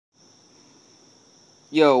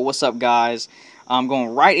Yo, what's up, guys? I'm going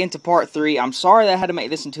right into part 3. I'm sorry that I had to make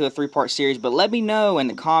this into a 3-part series, but let me know in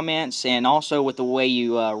the comments and also with the way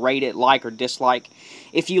you rate it, like or dislike,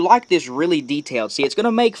 if you like this really detailed. See, it's going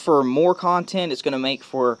to make for more content, it's going to make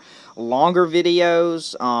for longer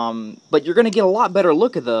videos, but you're going to get a lot better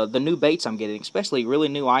look at the new baits I'm getting, especially really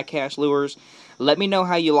new iCast lures. Let me know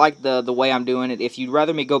how you like the way I'm doing it. If you'd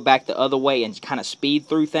rather me go back the other way and kind of speed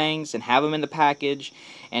through things and have them in the package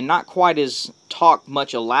and not quite as talk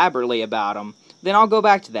much elaborately about them, then I'll go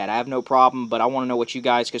back to that. I have no problem, but I want to know what you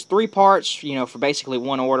guys, because 3 parts, you know, for basically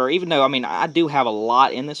one order, even though, I mean, I do have a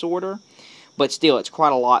lot in this order, but still, it's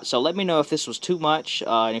quite a lot. So let me know if this was too much,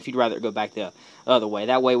 and if you'd rather go back the other way.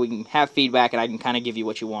 That way we can have feedback, and I can kind of give you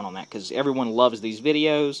what you want on that, because everyone loves these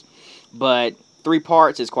videos, but 3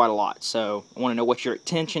 parts is quite a lot. So I want to know what your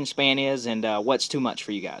attention span is and what's too much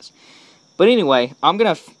for you guys. But anyway, I'm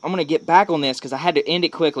gonna get back on this because I had to end it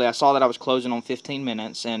quickly. I saw that I was closing on 15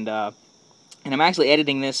 minutes, and I'm actually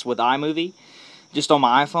editing this with iMovie, just on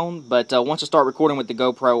my iPhone. But once I start recording with the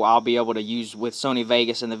GoPro, I'll be able to use with Sony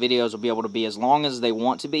Vegas, and the videos will be able to be as long as they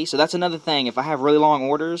want to be. So that's another thing. If I have really long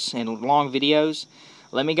orders and long videos,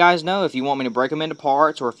 let me guys know if you want me to break them into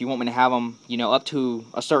parts, or if you want me to have them, you know, up to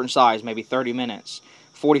a certain size, maybe 30 minutes,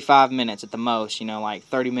 45 minutes at the most, you know, like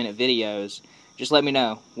 30-minute videos. Just let me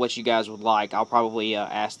know what you guys would like. I'll probably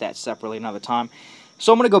ask that separately another time.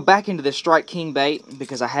 So I'm going to go back into this Strike King bait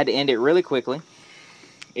because I had to end it really quickly.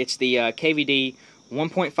 It's the KVD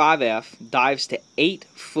 1.5F, dives to 8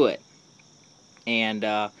 foot. And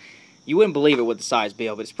you wouldn't believe it with the size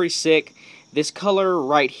bill, but it's pretty sick. This color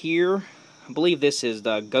right here, I believe this is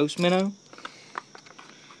the Ghost Minnow.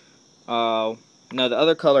 No, the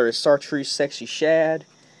other color is Chartreuse Sexy Shad.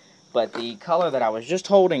 But the color that I was just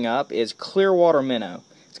holding up is Clearwater Minnow.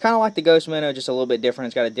 It's kind of like the Ghost Minnow, just a little bit different.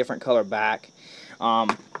 It's got a different color back.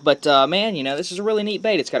 Man, you know, this is a really neat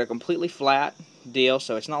bait. It's got a completely flat deal,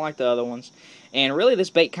 so it's not like the other ones. And really, this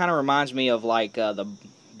bait kind of reminds me of like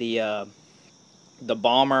the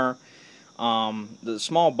bomber, the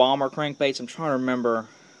small bomber crankbaits. I'm trying to remember.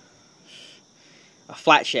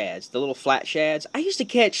 Flat shads, the little flat shads. I used to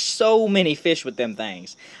catch so many fish with them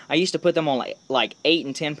things. I used to put them on like 8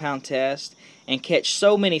 and 10 pound test and catch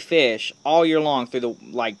so many fish all year long through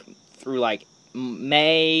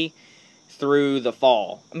May through the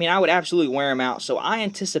fall. I mean, I would absolutely wear them out. So I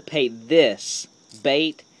anticipate this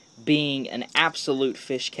bait being an absolute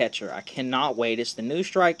fish catcher. I cannot wait. It's the new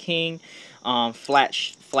Strike King flat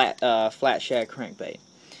shad crankbait.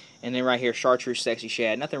 And then right here, Chartreuse Sexy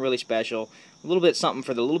Shad. Nothing really special. A little bit something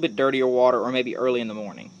for the little bit dirtier water, or maybe early in the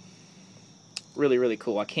morning. Really, really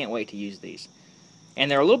cool. I can't wait to use these.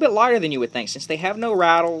 And they're a little bit lighter than you would think. Since they have no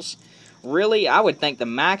rattles, really, I would think the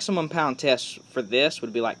maximum pound test for this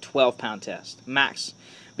would be like 12 pound test. Max.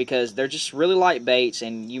 Because they're just really light baits,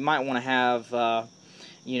 and you might want to have...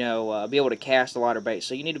 be able to cast a lighter bait.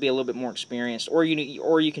 So you need to be a little bit more experienced, or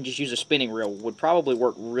you can just use a spinning reel. Would probably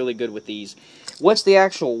work really good with these. What's the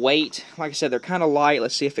actual weight? Like I said, they're kind of light.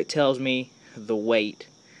 Let's see if it tells me the weight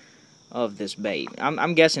of this bait.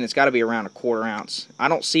 I'm guessing it's got to be around 1/4 ounce. I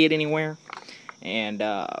don't see it anywhere, and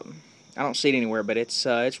but it's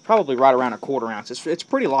probably right around 1/4 ounce. It's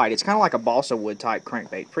pretty light. It's kind of like a balsa wood type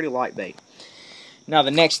crankbait. Pretty light bait. Now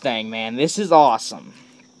the next thing, man, this is awesome.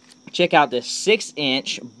 Check out this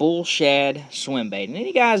 6-inch bull shad swim bait. And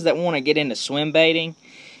any guys that want to get into swim baiting,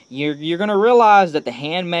 you're going to realize that the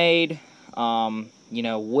handmade,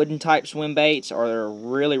 wooden type swim baits are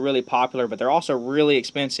really, really popular, but they're also really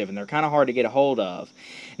expensive, and they're kind of hard to get a hold of.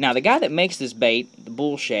 Now, the guy that makes this bait, the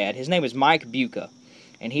bull shad, his name is Mike Buca,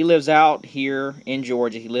 and he lives out here in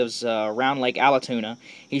Georgia. He lives around Lake Allatoona.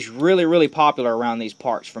 He's really, really popular around these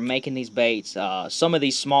parts for making these baits. Some of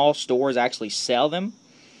these small stores actually sell them.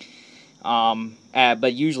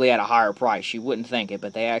 But usually at a higher price. You wouldn't think it,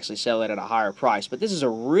 but they actually sell it at a higher price. But this is a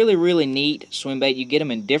really, really neat swim bait. You get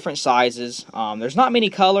them in different sizes. There's not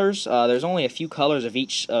many colors. There's only a few colors of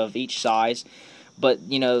each size. But,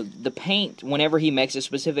 you know, the paint, whenever he makes a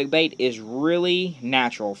specific bait, is really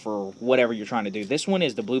natural for whatever you're trying to do. This one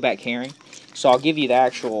is the blueback herring. So I'll give you the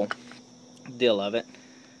actual deal of it.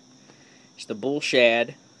 It's the bull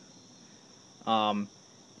shad. And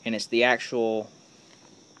it's the actual...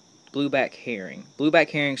 blueback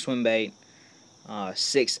herring swim bait,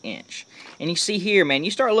 6-inch. And you see here, man,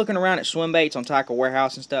 you start looking around at swim baits on Tackle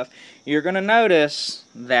Warehouse and stuff, you're gonna notice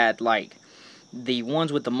that like the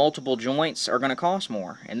ones with the multiple joints are gonna cost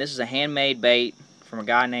more. And this is a handmade bait from a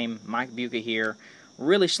guy named Mike Buca here.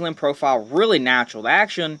 Really slim profile, really natural. The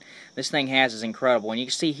action this thing has is incredible. And you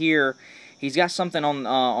can see here, he's got something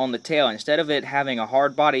on the tail. Instead of it having a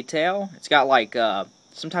hard body tail, it's got like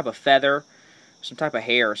some type of feather some type of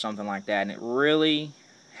hair or something like that, and it really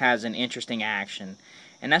has an interesting action.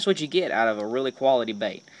 And that's what you get out of a really quality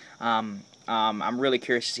bait. I'm really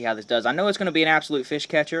curious to see how this does. I know it's going to be an absolute fish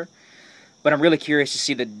catcher, but I'm really curious to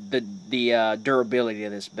see the durability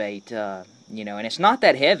of this bait. You know, and it's not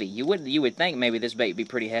that heavy. You would think maybe this bait would be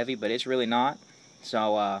pretty heavy, but it's really not.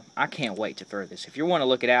 So I can't wait to throw this. If you want to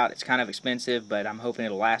look it out, it's kind of expensive, but I'm hoping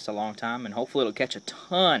it'll last a long time, and hopefully it'll catch a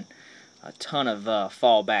ton of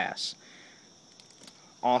fall bass.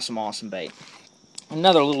 Awesome, awesome bait.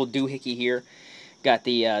 Another little doohickey here. Got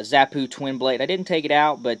the Zappu twin blade. I didn't take it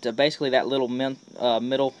out, but basically that little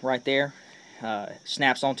middle right there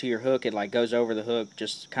snaps onto your hook. It like goes over the hook,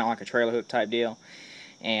 just kind of like a trailer hook type deal.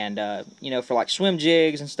 And you know, for like swim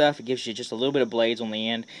jigs and stuff, it gives you just a little bit of blades on the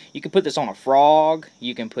end. You can put this on a frog.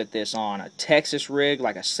 You can put this on a Texas rig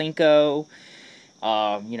like a Cinco.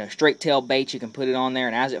 You know, straight tail bait, you can put it on there,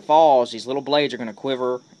 and as it falls, these little blades are going to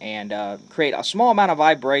quiver and create a small amount of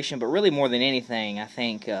vibration, but really more than anything, I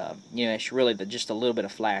think, you know, it's really just a little bit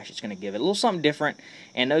of flash it's going to give it. A little something different,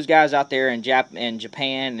 and those guys out there in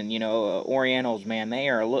Japan and, you know, Orientals, man,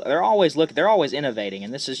 they're always innovating,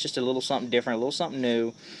 and this is just a little something different, a little something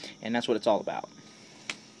new, and that's what it's all about.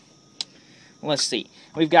 Let's see.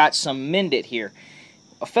 We've got some Mendit here.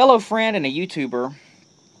 A fellow friend and a YouTuber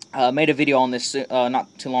made a video on this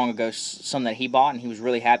not too long ago, some that he bought, and he was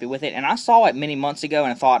really happy with it. And I saw it many months ago,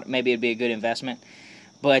 and I thought maybe it'd be a good investment.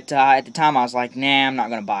 But at the time, I was like, nah, I'm not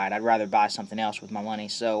going to buy it. I'd rather buy something else with my money.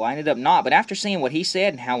 So I ended up not. But after seeing what he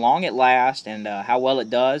said and how long it lasts and how well it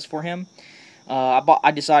does for him,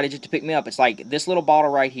 I decided just to pick me up. It's like this little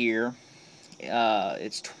bottle right here.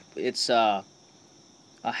 It's a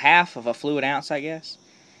half of a fluid ounce, I guess.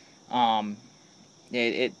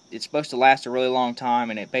 It's supposed to last a really long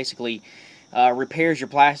time, and it basically repairs your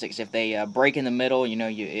plastics if they break in the middle. You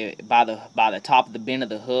know, by the top of the bend of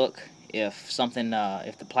the hook, if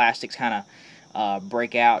the plastics kind of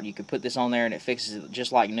break out, you could put this on there and it fixes it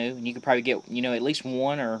just like new. And you could probably get, you know, at least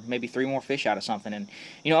 1 or maybe 3 more fish out of something. And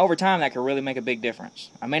you know, over time that could really make a big difference.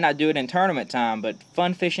 I may not do it in tournament time, but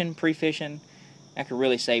fun fishing, pre-fishing, that could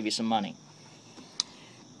really save you some money.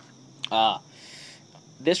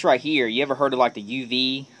 This right here, you ever heard of like the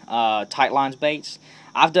UV tight lines baits?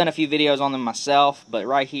 I've done a few videos on them myself, but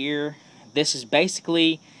right here, this is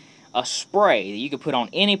basically a spray that you could put on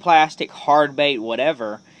any plastic, hard bait,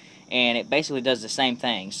 whatever, and it basically does the same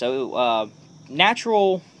thing. So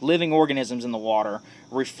natural living organisms in the water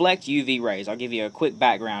reflect UV rays. I'll give you a quick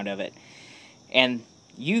background of it. And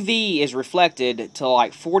UV is reflected to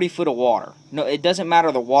like 40 foot of water. No, it doesn't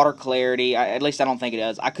matter the water clarity. At least I don't think it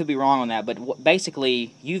does. I could be wrong on that, but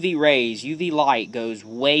basically UV rays, UV light goes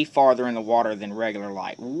way farther in the water than regular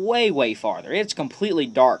light. Way, way farther. It's completely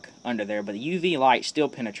dark under there, but the UV light still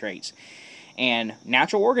penetrates. And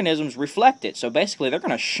natural organisms reflect it. So basically they're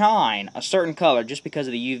going to shine a certain color just because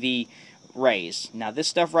of the UV rays. Now this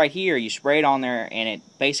stuff right here, you spray it on there and it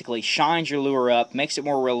basically shines your lure up, makes it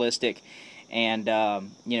more realistic. And,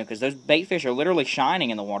 you know, because those bait fish are literally shining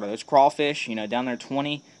in the water. Those crawfish, you know, down there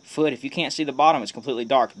 20 foot, if you can't see the bottom, it's completely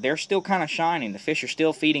dark. They're still kind of shining. The fish are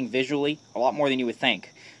still feeding visually a lot more than you would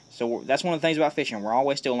think. So that's one of the things about fishing. We're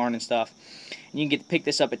always still learning stuff. And you can get to pick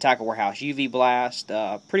this up at Tackle Warehouse. UV Blast,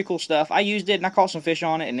 pretty cool stuff. I used it and I caught some fish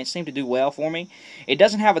on it, and it seemed to do well for me. It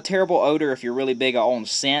doesn't have a terrible odor if you're really big on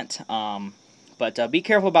scent. But be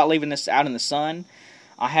careful about leaving this out in the sun.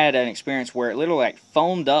 I had an experience where it literally like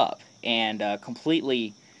foamed up and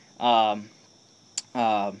completely built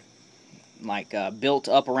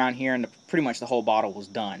up around here, and pretty much the whole bottle was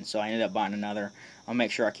done. So I ended up buying another. I'll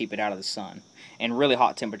make sure I keep it out of the sun. And really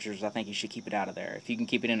hot temperatures, I think you should keep it out of there. If you can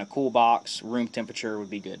keep it in a cool box, room temperature would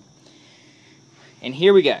be good. And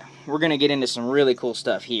here we go. We're going to get into some really cool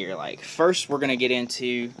stuff here. Like, first we're going to get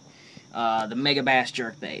into the Megabass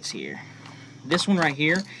jerkbaits here. This one right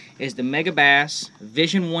here is the Megabass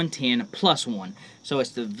Vision 110 Plus One. So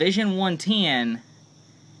it's the Vision 110,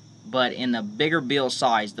 but in the bigger bill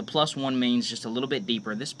size. The Plus One means just a little bit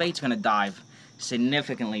deeper. This bait's going to dive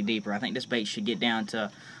significantly deeper. I think this bait should get down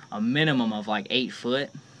to a minimum of like 8 foot.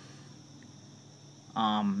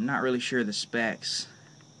 I'm not really sure the specs.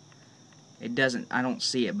 It doesn't, I don't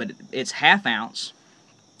see it, but it's half ounce.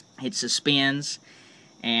 It suspends,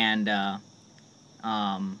 and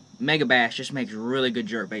Megabass just makes really good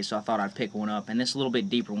jerkbait, so I thought I'd pick one up. And this little bit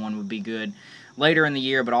deeper one would be good later in the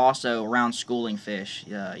year, but also around schooling fish.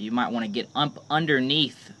 You might want to get up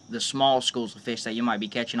underneath the small schools of fish that you might be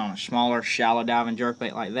catching on a smaller, shallow diving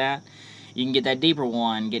jerkbait like that. You can get that deeper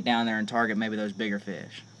one, get down there and target maybe those bigger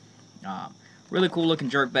fish. Really cool looking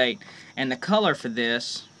jerkbait. And the color for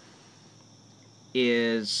this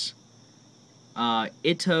is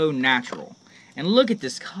Ito Natural. And look at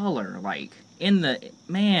this color, like,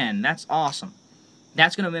 man, that's awesome.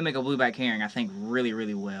 That's going to mimic a blueback herring, I think, really,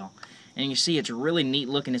 really well. And you see it's really neat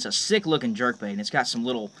looking. It's a sick looking jerkbait, and it's got some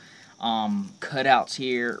little cutouts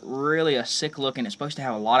here. Really a sick looking. It's supposed to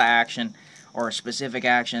have a lot of action, or a specific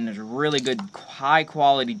action. There's really good, high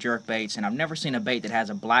quality jerkbaits, and I've never seen a bait that has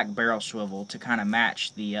a black barrel swivel to kind of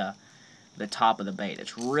match the top of the bait.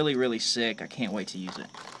 It's really, really sick. I can't wait to use it.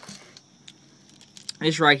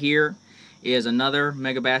 This right here is another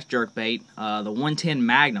Megabass jerkbait, the 110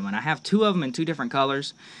 Magnum, and I have two of them in two different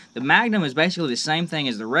colors. The Magnum is basically the same thing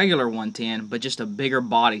as the regular 110, but just a bigger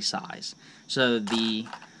body size. So the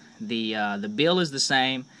bill is the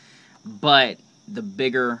same, but the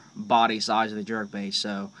bigger body size of the jerkbait.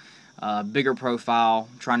 So bigger profile,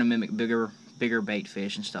 trying to mimic bigger bait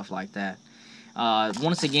fish and stuff like that.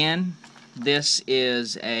 Once again, this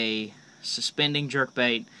is a suspending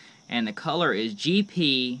jerkbait, and the color is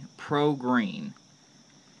GP Pro Green.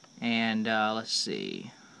 And let's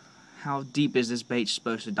see, how deep is this bait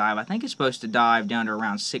supposed to dive? I think it's supposed to dive down to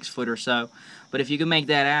around 6 foot or so. But if you can make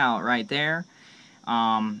that out right there,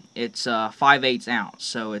 it's 5/8 ounce,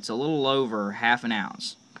 so it's a little over half an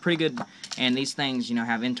ounce. Pretty good. And these things, you know,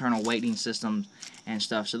 have internal weighting systems and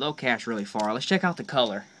stuff, so they'll cast really far. Let's check out the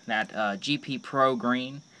color. That GP Pro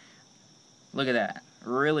Green. Look at that.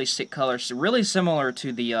 Really sick color. Really similar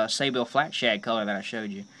to the Saybill Flat Shad color that I showed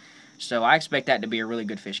you. So I expect that to be a really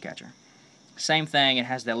good fish catcher. Same thing, it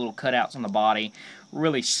has that little cutouts on the body.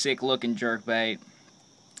 Really sick looking jerkbait.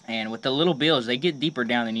 And with the little bills, they get deeper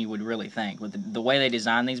down than you would really think. With the way they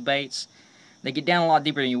design these baits, they get down a lot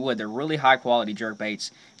deeper than you would. They're really high quality jerkbaits.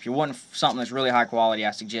 If you want something that's really high quality,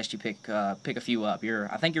 I suggest you pick a few up.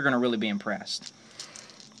 I think you're going to really be impressed.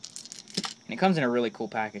 And it comes in a really cool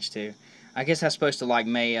package too. I guess that's supposed to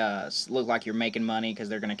look like you're making money because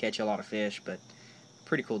they're going to catch you a lot of fish, but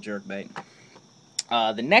pretty cool jerkbait.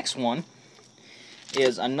 The next one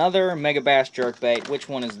is another Megabass jerkbait. Which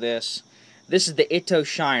one is this? This is the Ito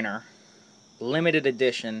Shiner limited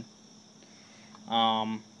edition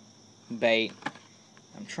bait.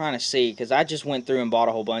 I'm trying to see because I just went through and bought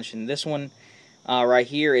a whole bunch, and this one right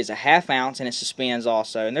here is a ½ ounce, and it suspends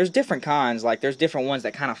also. And there's different kinds. Like there's different ones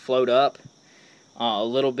that kind of float up a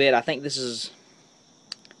little bit. I think this is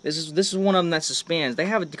one of them that suspends. They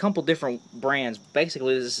have a couple different brands.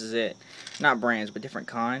 Basically, this is it. Not brands, but different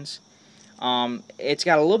kinds. It's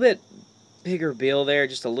got a little bit bigger bill there,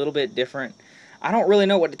 just a little bit different. I don't really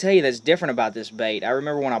know what to tell you that's different about this bait. I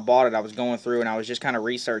remember when I bought it, I was going through and I was just kind of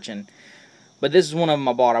researching. But this is one of them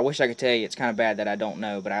I bought. I wish I could tell you. It's kind of bad that I don't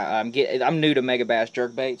know. But I'm new to Megabass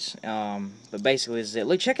jerkbaits. But basically, this is it.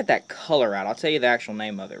 Look, check that color out. I'll tell you the actual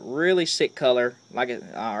name of it. Really sick color.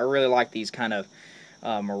 I really like these kind of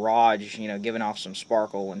mirage, you know, giving off some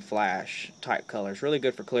sparkle and flash type colors. Really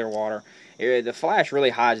good for clear water. The flash really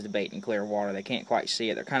hides the bait in clear water. They can't quite see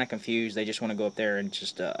it. They're kind of confused. They just want to go up there and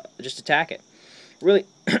just attack it. Really,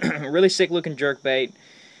 really sick looking jerkbait.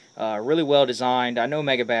 Really well designed. I know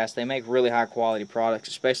Megabass, they make really high quality products,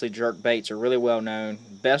 especially jerkbaits are really well known,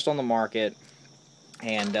 best on the market,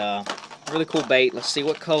 and really cool bait. Let's see,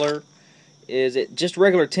 what color is it? Just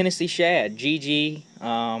regular Tennessee Shad, GG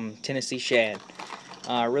Tennessee Shad.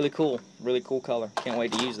 Really cool color. Can't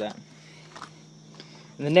wait to use that.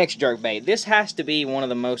 And the next jerkbait, this has to be one of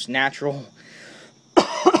the most natural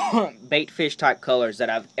bait fish type colors that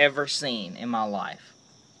I've ever seen in my life.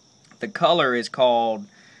 The color is called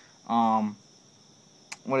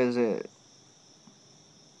what is it?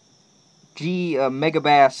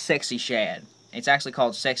 Megabass Sexy Shad. It's actually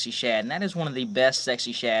called Sexy Shad, and that is one of the best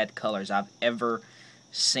Sexy Shad colors I've ever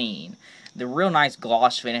seen. The real nice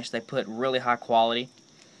gloss finish they put, really high quality,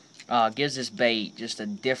 gives this bait just a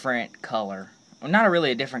different color. Well, not really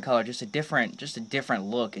a different color, just a different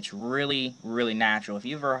look. It's really, really natural. If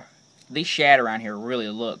you ever, these shad around here really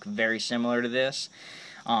look very similar to this.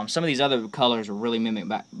 Some of these other colors are really mimic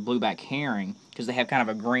blueback herring because they have kind of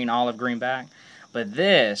a green, olive green back. But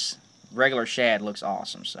this regular shad looks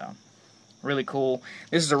awesome, so really cool.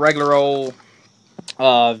 This is a regular old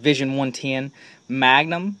Vision 110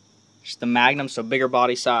 Magnum. Just the Magnum, so bigger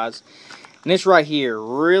body size. And this right here,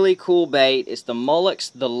 really cool bait. It's the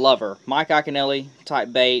Mullix the Lover, Mike Iaconelli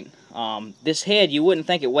type bait. This head, you wouldn't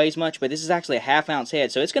think it weighs much, but this is actually a ½ ounce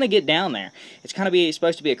head, so it's going to get down there. It's kind of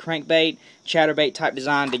supposed to be a crankbait, chatterbait type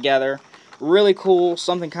design together. Really cool,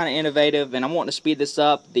 something kind of innovative, and I'm wanting to speed this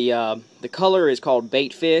up. The color is called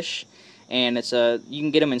Bait Fish, and it's you can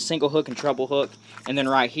get them in single hook and treble hook. And then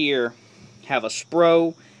right here, have a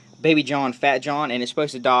Spro, Baby John, Fat John, and it's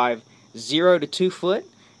supposed to dive 0 to 2 foot,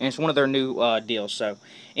 and it's one of their new deals. So,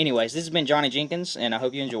 anyways, this has been Johnny Jenkins, and I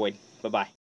hope you enjoyed. Bye-bye.